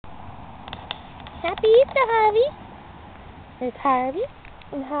Happy Easter, Harvey. There's Harvey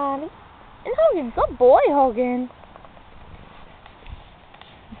and Harvey and Hogan. Good boy, Hogan.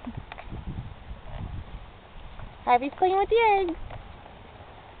 Harvey's playing with the eggs.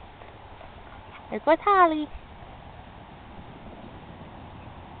 There's what's Holly.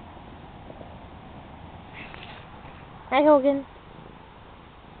 Hi, Hogan.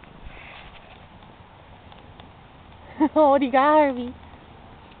 Oh, what do you got, Harvey?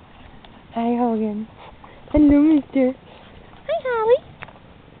 Hi, Hogan. Hello, mister. Hi, Holly.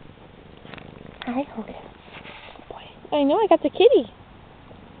 Hi, Hogan. Good boy. I know, I got the kitty.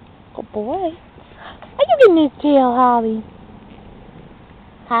 Good boy. Are you getting his tail, Holly?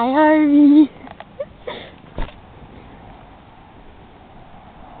 Hi, Harvey.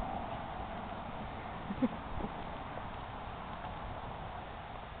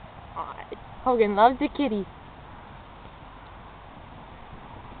 Hogan loves the kitty.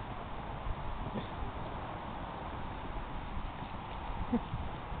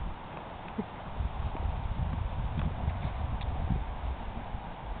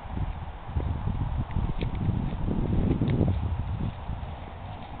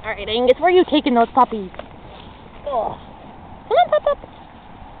 Alright, Angus, where are you taking those puppies? Oh. Come on, Pup.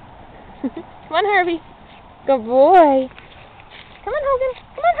 Come on, Harvey. Good boy. Come on, Hogan.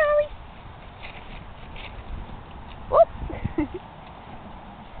 Come on, Holly. Whoop.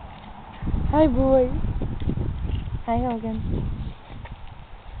 Hi, boy. Hi, Hogan.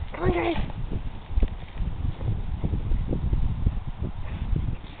 Come on, guys.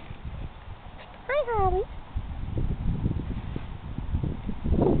 Hi, Holly.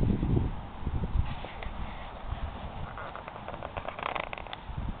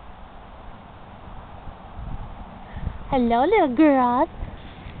 Hello, little girl.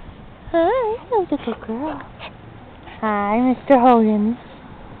 Hi, little girl. Hi, Mr. Hogan.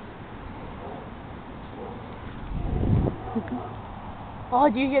 Oh,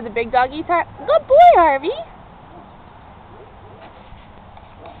 do you hear the big doggies? Good boy, Harvey.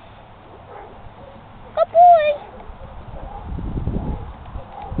 Good boy.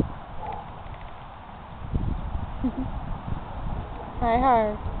 Hi,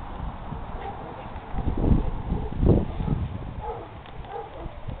 Harv.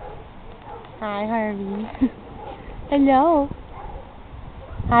 Hi, Harvey. Hello.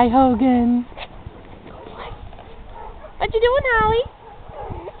 Hi, Hogan. What you doing, Holly?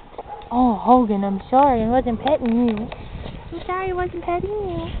 Oh, Hogan, I'm sorry I wasn't petting you. I'm sorry I wasn't petting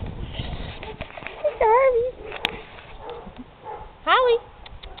you. Mr. Harvey. Holly.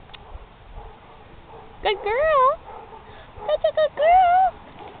 Good girl. Such a good girl.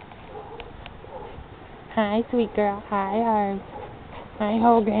 Hi, sweet girl. Hi, Harv. Hi,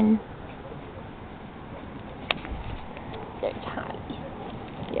 Hogan. There's Holly.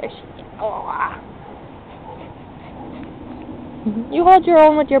 There she is. Oh. You hold your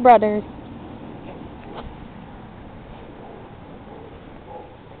own with your brothers.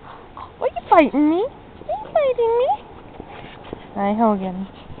 Are you fighting me? Are you fighting me? Hi, Hogan.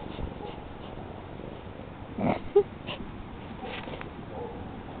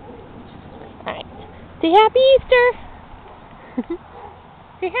 Alright. Say Happy Easter!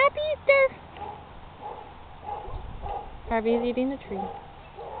 Say Happy Easter! Harvey's eating the tree.